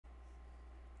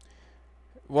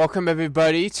Welcome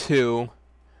everybody to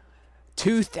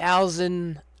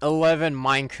 2011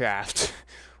 Minecraft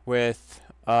with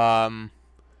I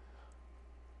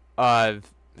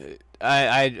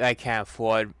can't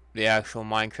afford the actual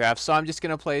Minecraft, so I'm just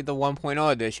gonna play the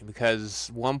 1.0 edition because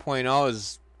 1.0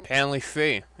 is apparently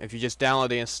free. If you just download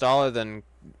the installer, then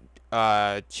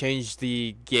change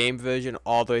the game version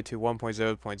all the way to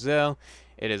 1.0.0,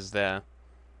 it is there.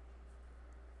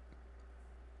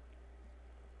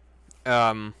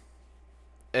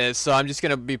 So I'm just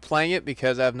gonna be playing it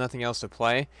because I have nothing else to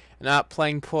play. I'm not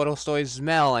playing Portal Stories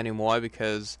Mel anymore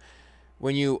because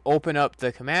when you open up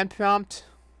the command prompt,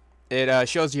 it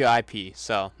shows you IP.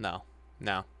 So no,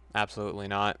 absolutely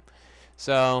not.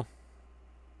 So,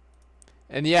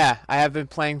 and yeah, I have been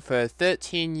playing for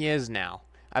 13 years now.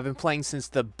 I've been playing since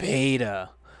the beta.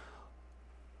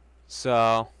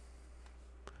 So,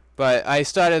 but I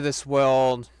started this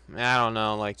world, I don't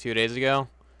know, like 2 days ago,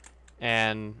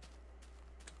 and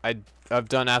I've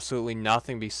done absolutely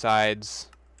nothing besides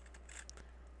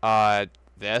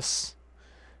this.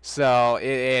 So it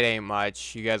ain't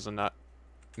much. You guys are not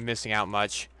missing out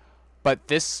much. But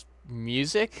this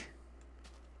music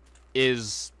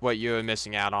is what you're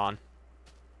missing out on.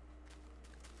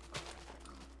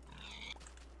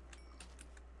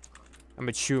 I'm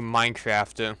a true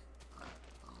Minecrafter.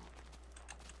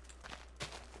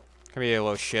 Come here,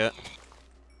 little shit.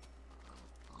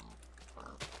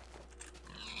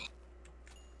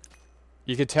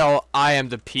 You can tell I am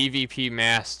the PvP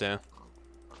master.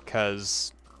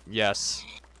 'Cause, yes.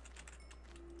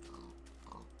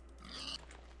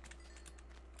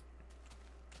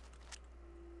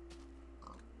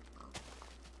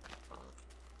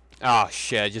 Oh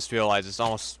shit, I just realized it's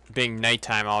almost being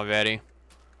nighttime already.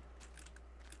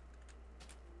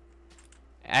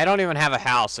 I don't even have a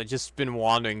house, I've just been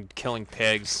wandering, killing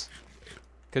pigs.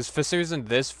 Because for some reason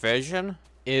this version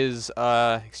is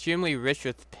extremely rich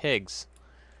with pigs.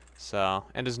 So,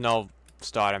 and there's no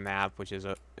starter map, which is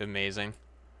amazing.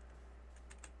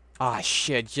 Ah,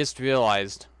 shit, just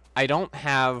realized. I don't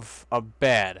have a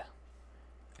bed.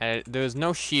 And there's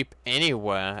no sheep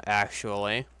anywhere,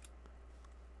 actually.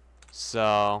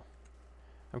 So,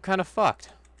 I'm kind of fucked.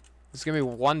 This is gonna be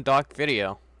one dark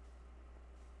video.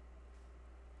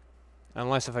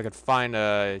 Unless if I could find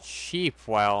a sheep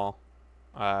while,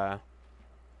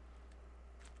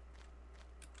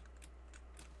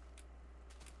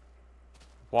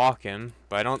 walking,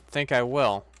 but I don't think I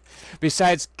will.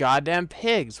 Besides goddamn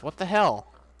pigs, what the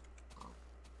hell?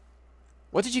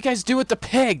 What did you guys do with the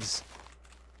pigs?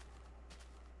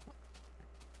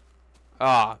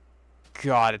 Oh,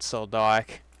 God, it's so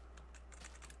dark.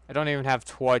 I don't even have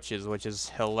torches, which is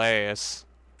hilarious.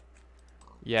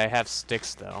 Yeah, I have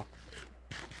sticks, though.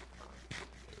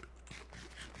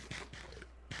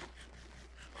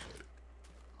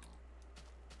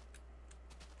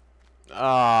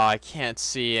 Oh, I can't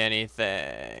see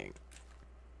anything.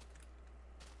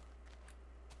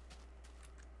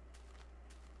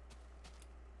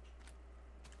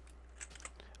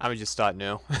 I'm gonna just start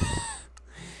new.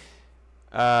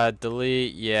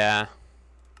 Delete, yeah.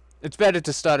 It's better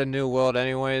to start a new world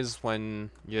anyways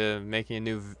when you're making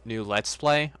a new Let's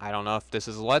Play. I don't know if this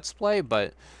is a Let's Play,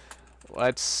 but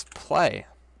let's play.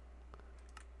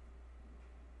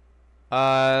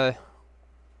 Yeah.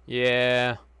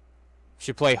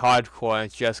 Should play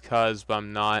hardcore just cause, but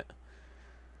I'm not.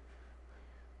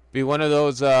 Be one of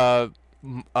those Minecraft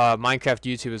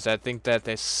YouTubers that think that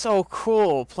they're so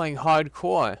cool playing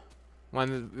hardcore,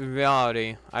 when in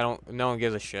reality, no one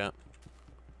gives a shit.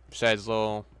 Besides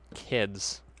little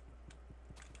kids.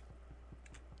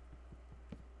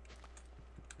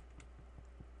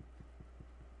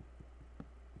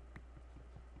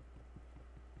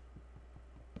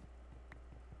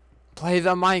 Play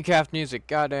the Minecraft music,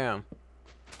 goddamn.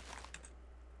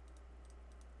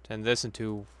 Turn this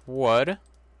into wood.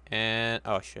 And,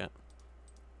 oh shit.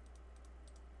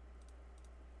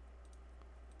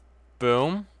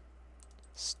 Boom.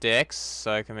 Sticks,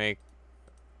 so I can make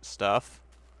stuff.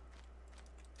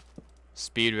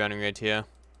 Speed running right here.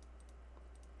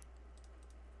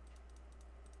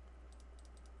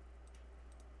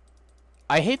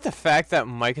 I hate the fact that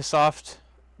Microsoft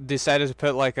decided to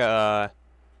put like a...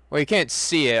 Well, you can't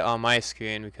see it on my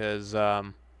screen because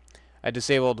I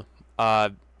disabled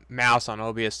mouse on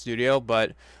OBS Studio,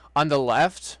 but on the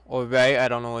left or right, I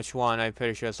don't know which one, I'm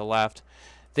pretty sure it's the left,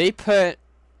 they put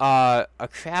a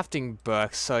crafting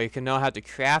book so you can know how to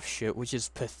craft shit, which is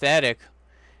pathetic.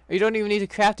 You don't even need to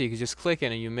craft it, you can just click it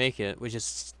and you make it, which is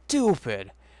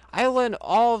stupid. I learned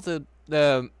all of the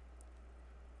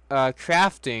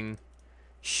crafting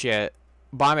shit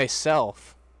by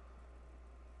myself.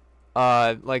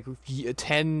 like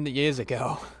 10 years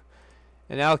ago.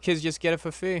 And now kids just get it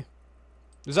for free.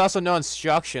 There's also no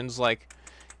instructions, like,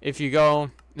 if you go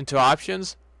into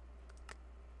options,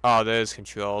 oh, there's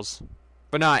controls.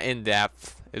 But not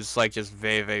in-depth. It's, like, just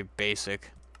very, very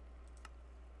basic.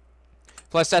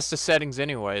 Plus, that's the settings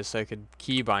anyway, so I could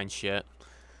keybind shit.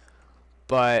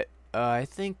 But, I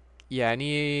think, yeah, I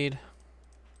need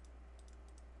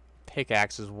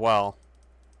pickaxe as well.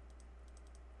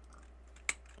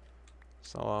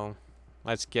 So,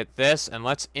 let's get this, and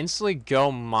let's instantly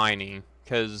go mining.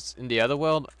 Because in the other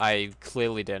world, I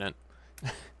clearly didn't.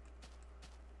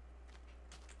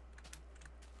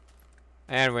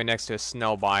 And we're next to a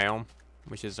snow biome,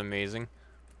 which is amazing.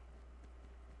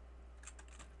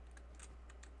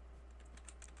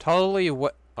 Totally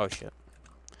what? Oh shit.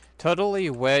 Totally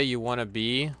where you want to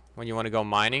be when you want to go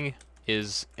mining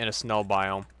is in a snow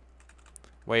biome.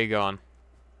 Where you going?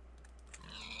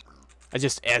 I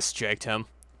just S-checked him.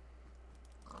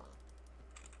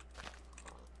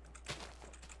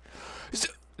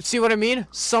 See what I mean?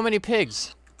 So many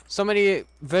pigs. So many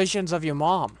versions of your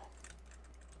mom.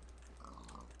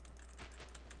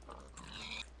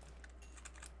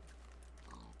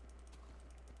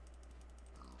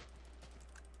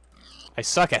 I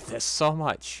suck at this so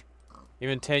much.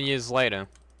 Even 10 years later.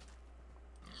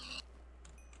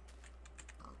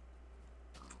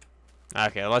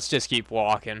 Okay, let's just keep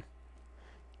walking.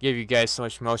 Give you guys so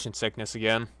much motion sickness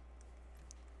again.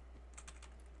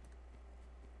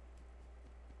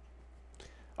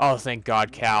 Oh, thank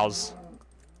God, cows.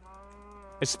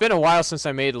 It's been a while since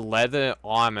I made leather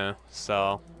armor,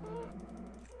 so...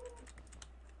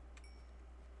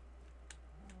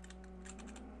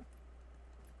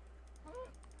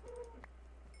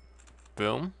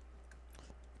 Boom.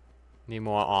 Need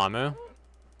more armor.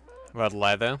 Red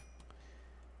leather.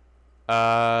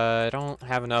 I don't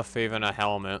have enough for even a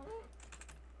helmet.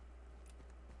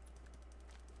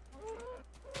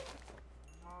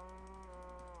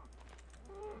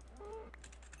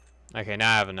 Okay,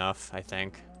 now I have enough, I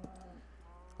think.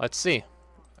 Let's see.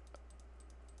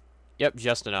 Yep,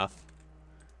 just enough.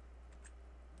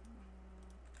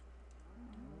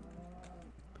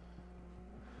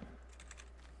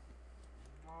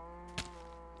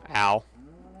 Ow.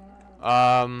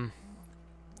 I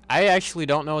actually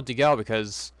don't know what to go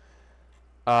because,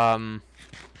 Minecraft,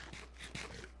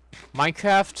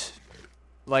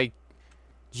 like,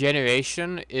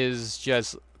 generation is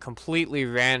just completely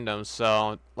random,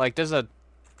 so, like, there's a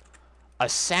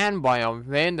sand biome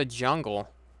right in the jungle,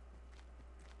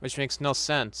 which makes no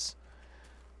sense.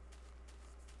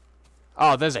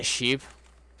 Oh, there's a sheep.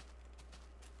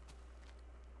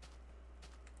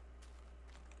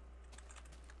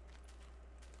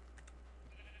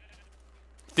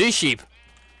 These sheep.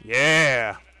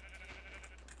 Yeah.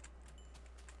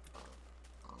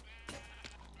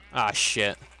 Ah,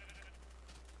 shit.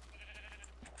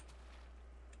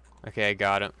 Okay, I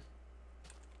got it.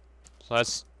 So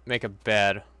let's make a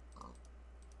bed.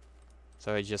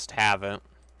 So I just have it.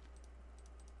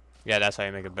 Yeah, that's how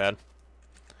you make a bed.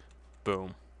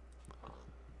 Boom.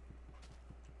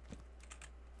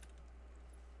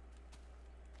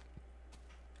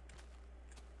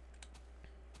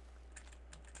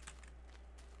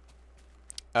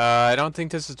 I don't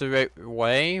think this is the right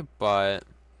way, but...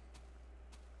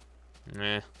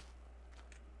 Meh.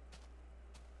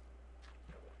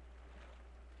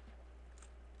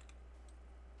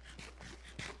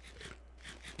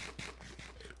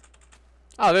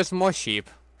 Oh, there's more sheep.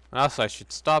 Also, I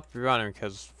should stop running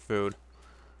because food.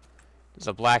 There's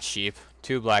a black sheep.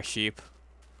 2 black sheep.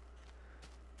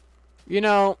 You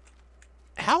know,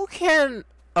 how can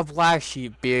a black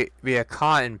sheep be a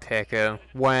cotton picker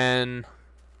when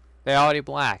they're already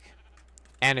black?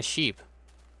 And a sheep.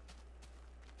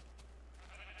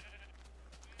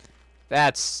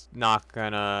 That's not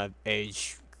gonna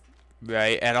age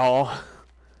right at all.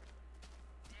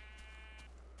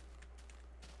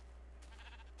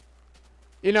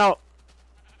 You know,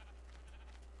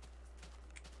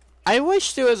 I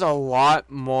wish there was a lot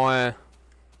more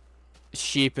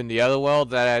sheep in the other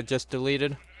world that I just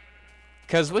deleted.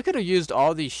 Because we could have used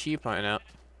all these sheep right now.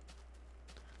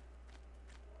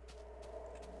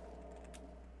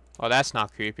 Oh, that's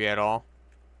not creepy at all.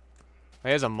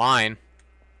 There's a mine.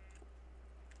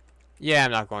 Yeah,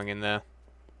 I'm not going in there.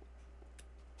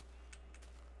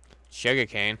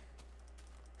 Sugarcane.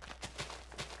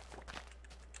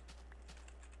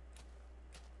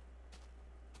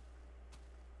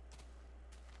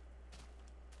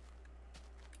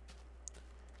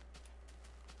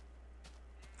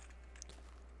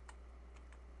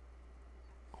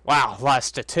 Wow, a lot of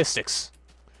statistics.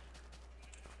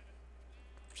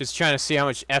 Just trying to see how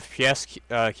much FPS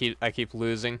I keep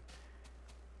losing.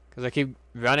 Because I keep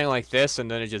running like this, and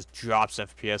then it just drops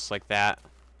FPS like that.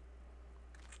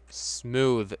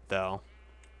 Smooth, though.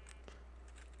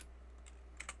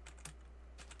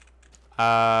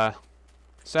 So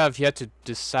I've yet to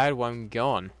decide where I'm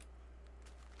going.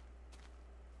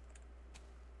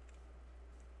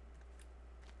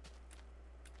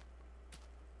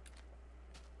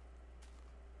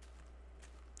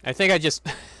 I think I just...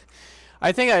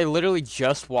 I think I literally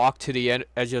just walked to the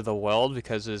edge of the world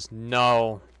because there's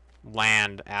no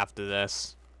land after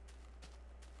this.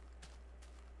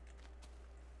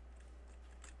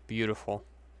 Beautiful.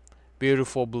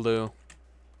 Beautiful blue.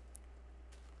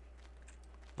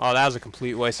 Oh, that was a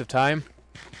complete waste of time.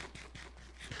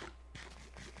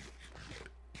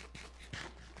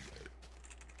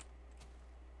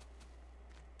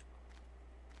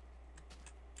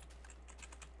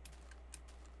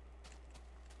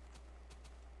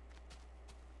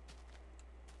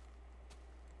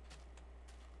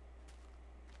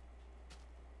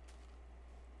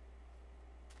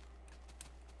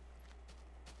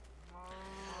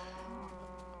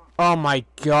 Oh my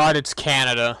god, it's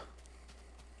Canada.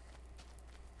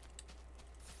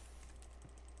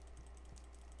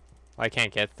 I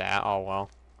can't get that. Oh well.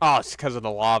 Oh, it's because of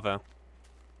the lava.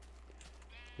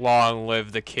 Long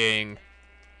live the king.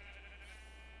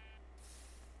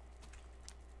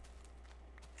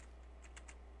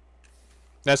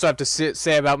 That's what I have to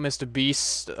say about Mr.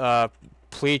 Beast's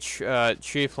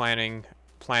tree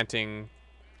planting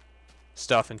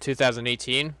stuff in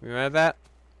 2018. Remember that?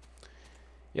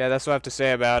 Yeah, that's what I have to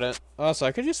say about it. Also,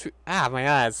 I could just...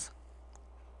 my eyes.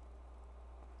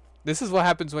 This is what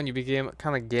happens when you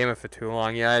kind of game it for too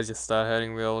long. Your eyes just start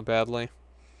hurting real badly.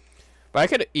 But I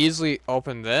could easily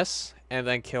open this and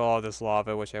then kill all this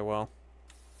lava, which I will.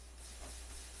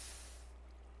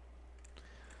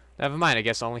 Never mind, I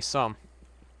guess only some.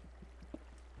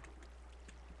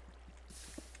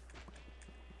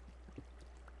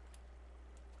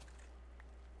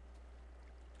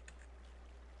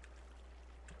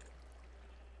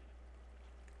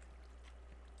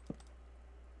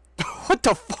 What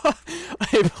the fuck?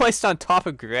 I placed on top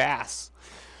of grass.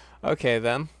 Okay,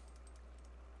 then.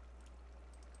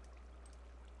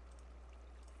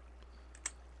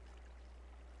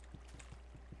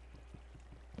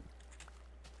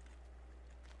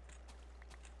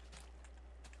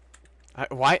 I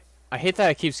hate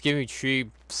that it keeps giving me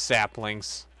tree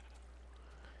saplings.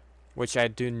 Which I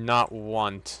do not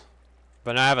want.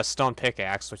 But now I have a stone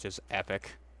pickaxe, which is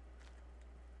epic.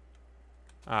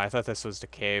 I thought this was the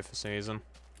cave for some reason.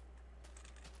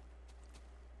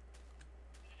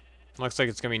 Looks like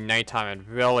it's gonna be nighttime and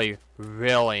really,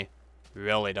 really,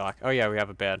 really dark. Oh yeah, we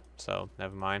have a bed, so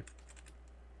never mind.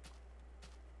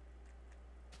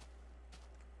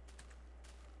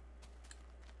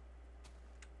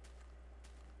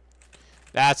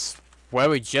 That's where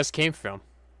we just came from.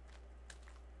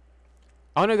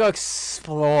 I wanna go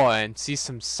explore and see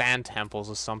some sand temples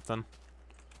or something.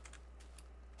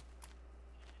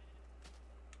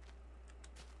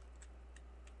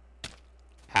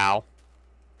 How?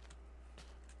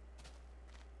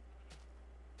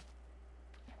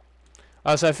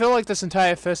 So I feel like this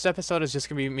entire first episode is just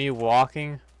gonna be me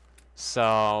walking,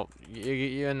 so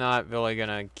you're not really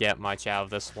gonna get much out of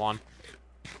this one.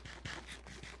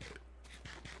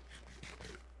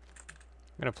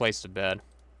 I'm gonna place the bed.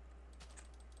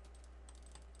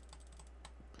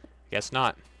 Guess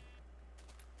not.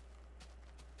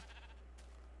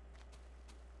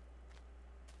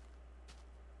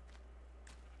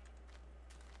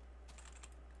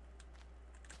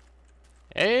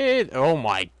 Hey, oh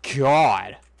my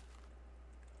god.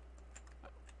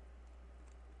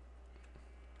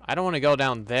 I don't want to go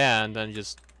down there and then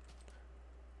just...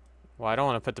 Well, I don't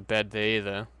want to put the bed there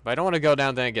either. But I don't want to go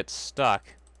down there and get stuck.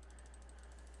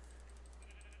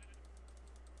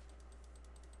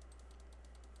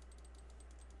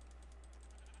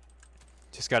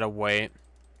 Just gotta wait.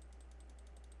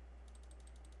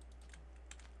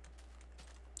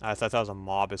 I thought that was a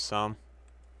mob or some.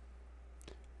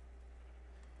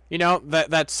 You know,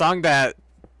 that song that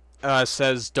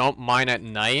says don't mine at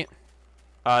night,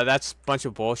 that's a bunch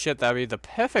of bullshit. That would be the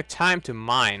perfect time to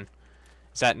mine.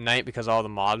 It's at night because of all the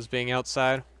mobs being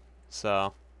outside.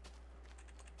 So.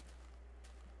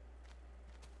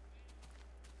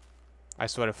 I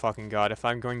swear to fucking god, if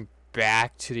I'm going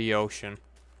back to the ocean.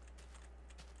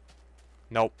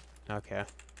 Nope. Okay.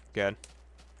 Good.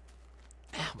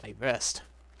 Ow, my wrist.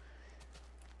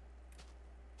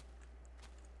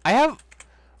 I have...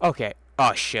 Okay.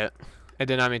 Oh, shit. I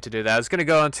did not mean to do that. I was going to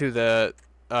go into the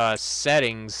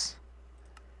settings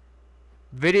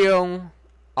Video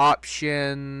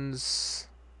options.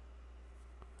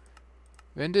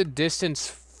 Render distance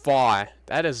far.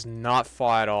 That is not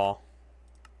far at all.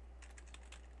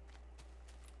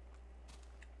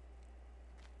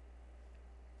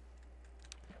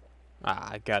 Ah,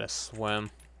 I gotta swim.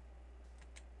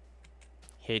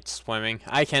 Hate swimming.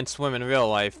 I can't swim in real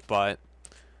life, but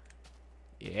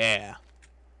yeah.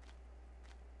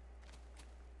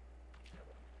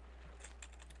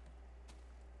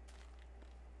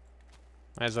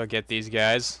 Might as well get these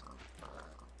guys.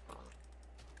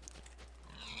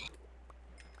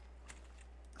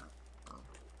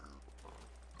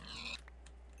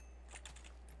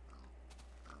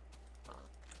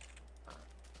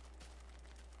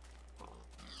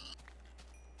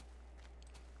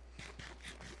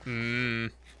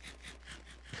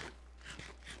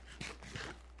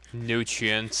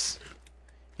 Nutrients.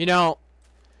 You know,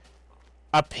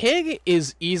 a pig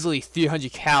is easily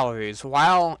 300 calories,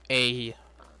 while a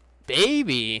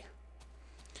baby,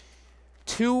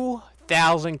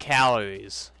 2,000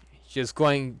 calories. Just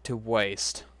going to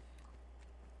waste.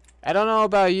 I don't know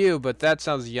about you, but that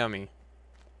sounds yummy.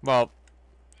 Well,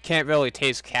 can't really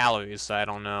taste calories, so I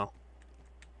don't know.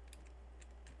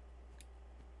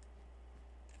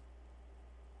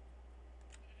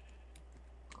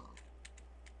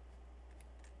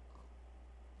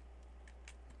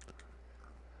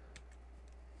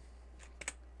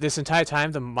 This entire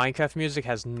time, the Minecraft music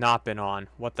has not been on.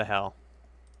 What the hell?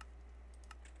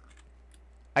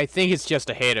 I think it's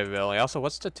just a hater, really. Also,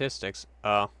 what statistics?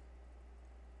 It's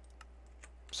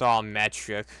all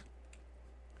metric.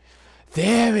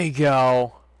 There we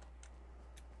go.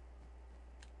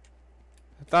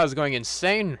 I thought I was going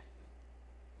insane.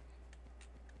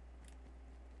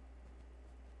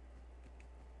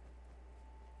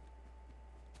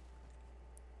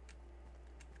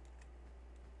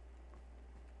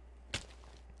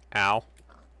 Ow.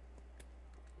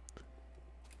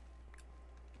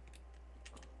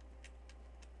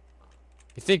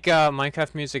 You think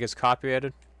Minecraft music is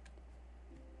copyrighted?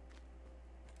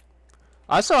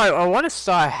 Also, I want to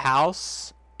start a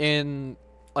house in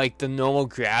like the normal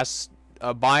grass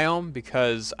biome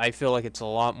because I feel like it's a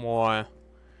lot more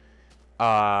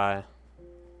meta,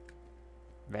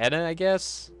 I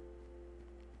guess.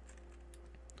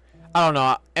 I don't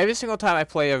know. Every single time I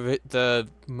play the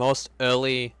most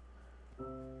early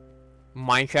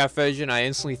Minecraft version, I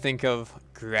instantly think of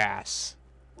grass.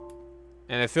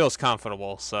 And it feels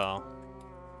comfortable, so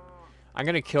I'm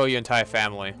gonna kill your entire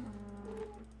family.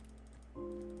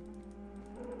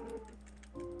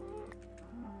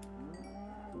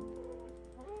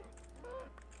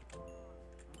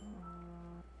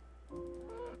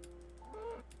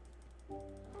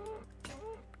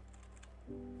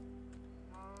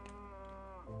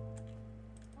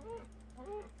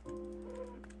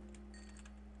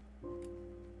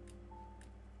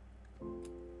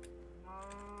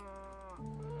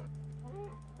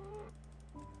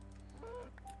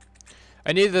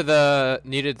 I needed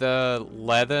the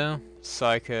leather so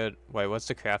I could wait. What's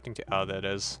the crafting? Oh, that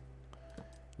is.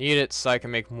 Need it so I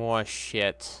can make more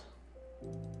shit.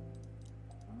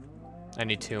 I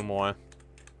need 2 more.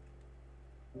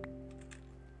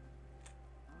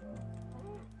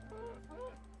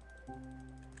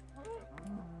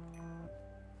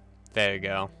 There you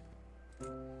go.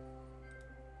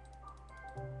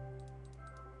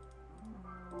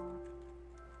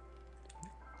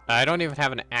 I don't even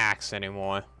have an axe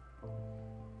anymore.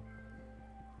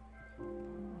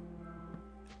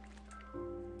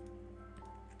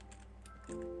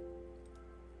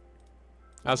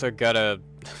 I also gotta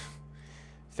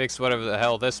fix whatever the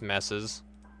hell this mess is.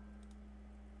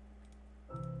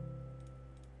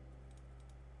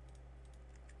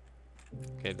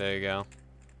 Okay, there you go.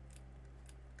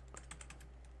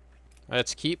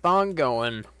 Let's keep on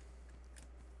going.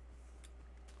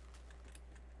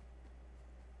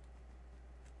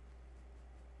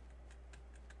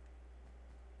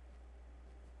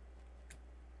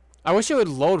 I wish it would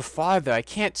load farther. I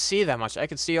can't see that much. I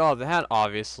can see all of that,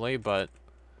 obviously, but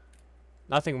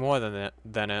nothing more than it.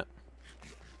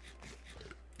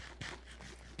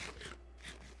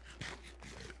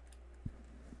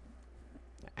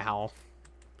 Ow.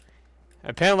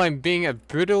 Apparently I'm being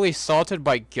brutally assaulted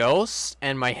by ghosts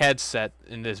and my headset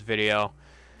in this video.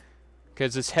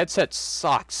 Because this headset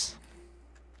sucks.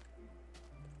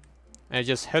 And it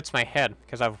just hurts my head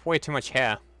because I have way too much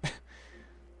hair.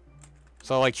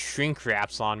 So like shrink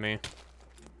wraps on me.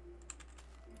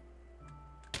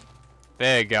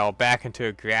 There you go, back into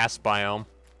a grass biome.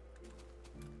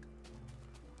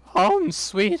 Home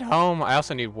sweet home. I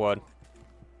also need wood.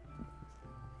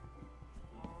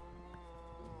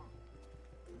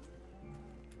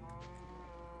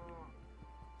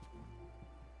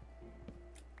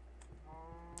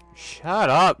 Shut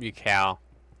up, you cow.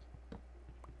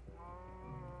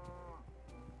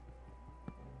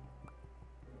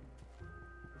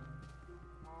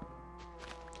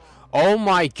 Oh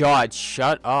my god,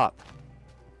 shut up.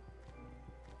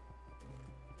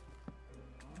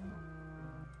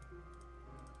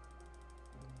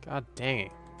 God dang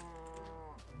it.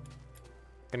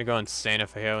 Gonna go insane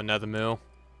if I hear another moo.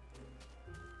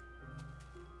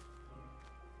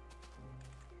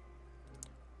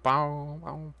 Bow,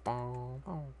 bow, bow,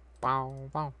 bow, bow,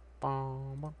 bow,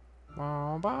 bow, bow.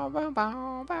 Bow, bow, bow,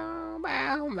 bow, bow,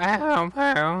 bow,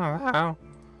 bow,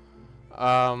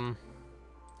 bow.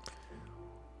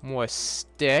 More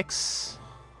sticks.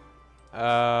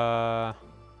 Another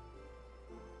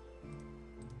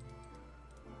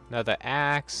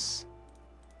axe.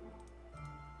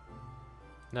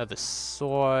 Another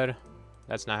sword.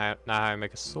 That's not how I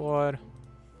make a sword.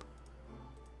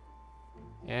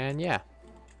 And yeah.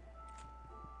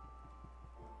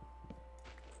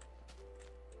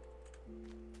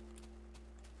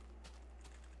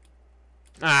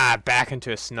 Ah, back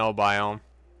into a snow biome.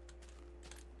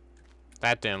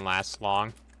 That didn't last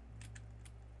long.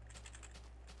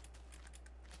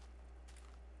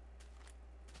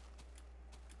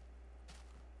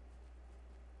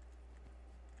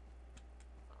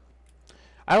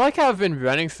 I like how I've been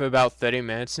running for about 30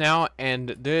 minutes now,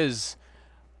 and there's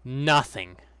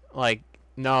nothing. Like,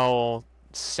 no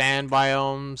sand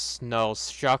biomes, no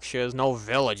structures, no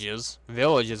villages.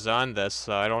 Villages on this,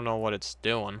 so I don't know what it's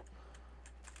doing.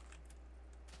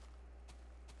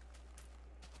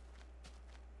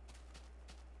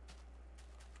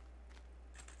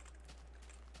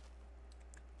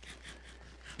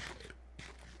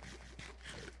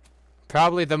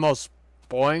 Probably the most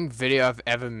boring video I've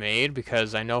ever made,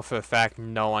 because I know for a fact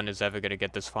no one is ever gonna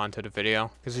get this far into the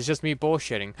video, because it's just me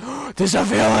bullshitting. There's a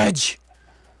village!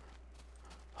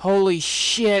 Holy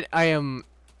shit! I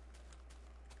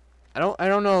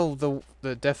don't know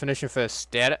the definition for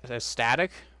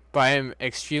static, but I am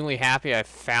extremely happy I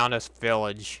found this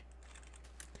village.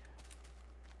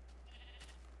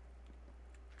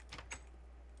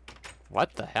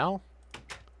 What the hell?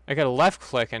 I got a left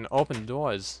click and open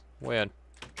doors. Weird.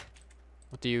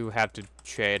 What do you have to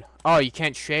trade? Oh, you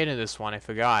can't trade in this one. I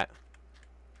forgot.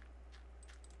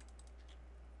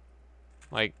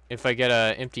 Like, if I get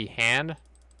a empty hand?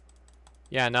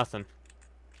 Yeah, nothing.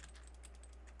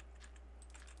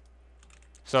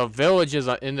 So villages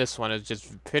in this one is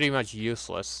just pretty much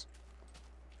useless.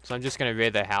 So I'm just gonna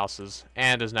raid their houses.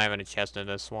 And there's not even a chest in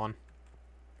this one.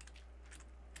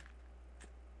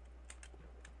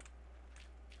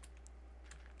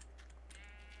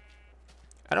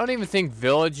 I don't even think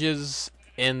villages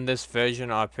in this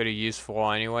version are pretty useful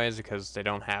anyways, because they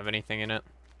don't have anything in it.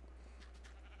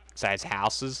 Besides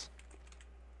houses.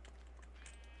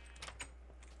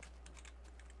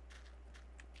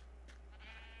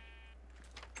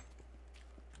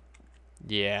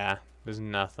 Yeah, there's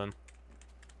nothing.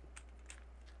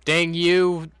 Dang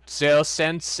you, 0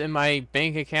 cents in my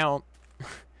bank account.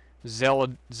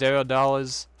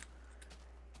 $0.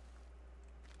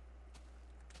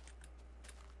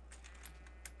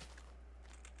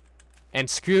 And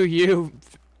screw you,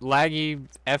 laggy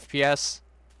FPS.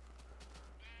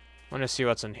 I want to see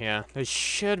what's in here. There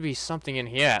should be something in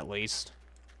here at least.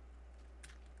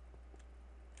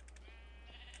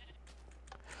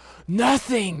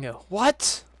 Nothing!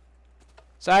 What?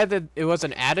 So either it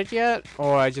wasn't added yet,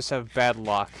 or I just have bad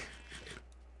luck.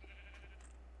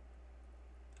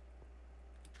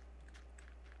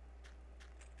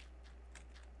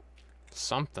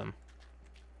 Something.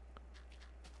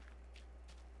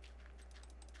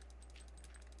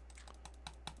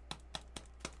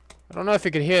 I don't know if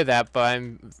you could hear that, but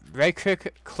I'm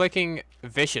clicking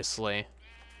viciously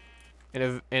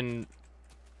in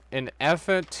an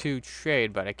effort to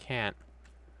trade, but I can't.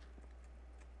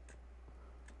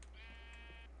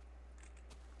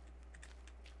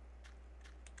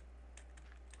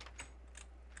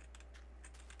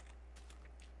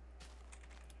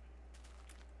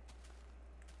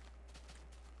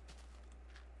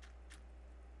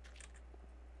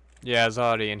 Yeah, it's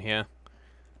already in here.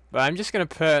 But I'm just gonna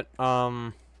put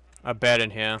a bed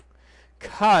in here,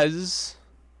 cause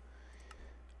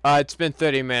it's been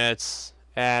 30 minutes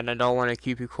and I don't want to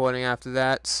keep recording after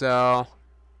that. So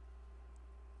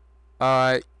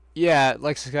yeah,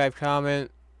 like, subscribe,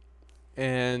 comment,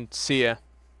 and see ya.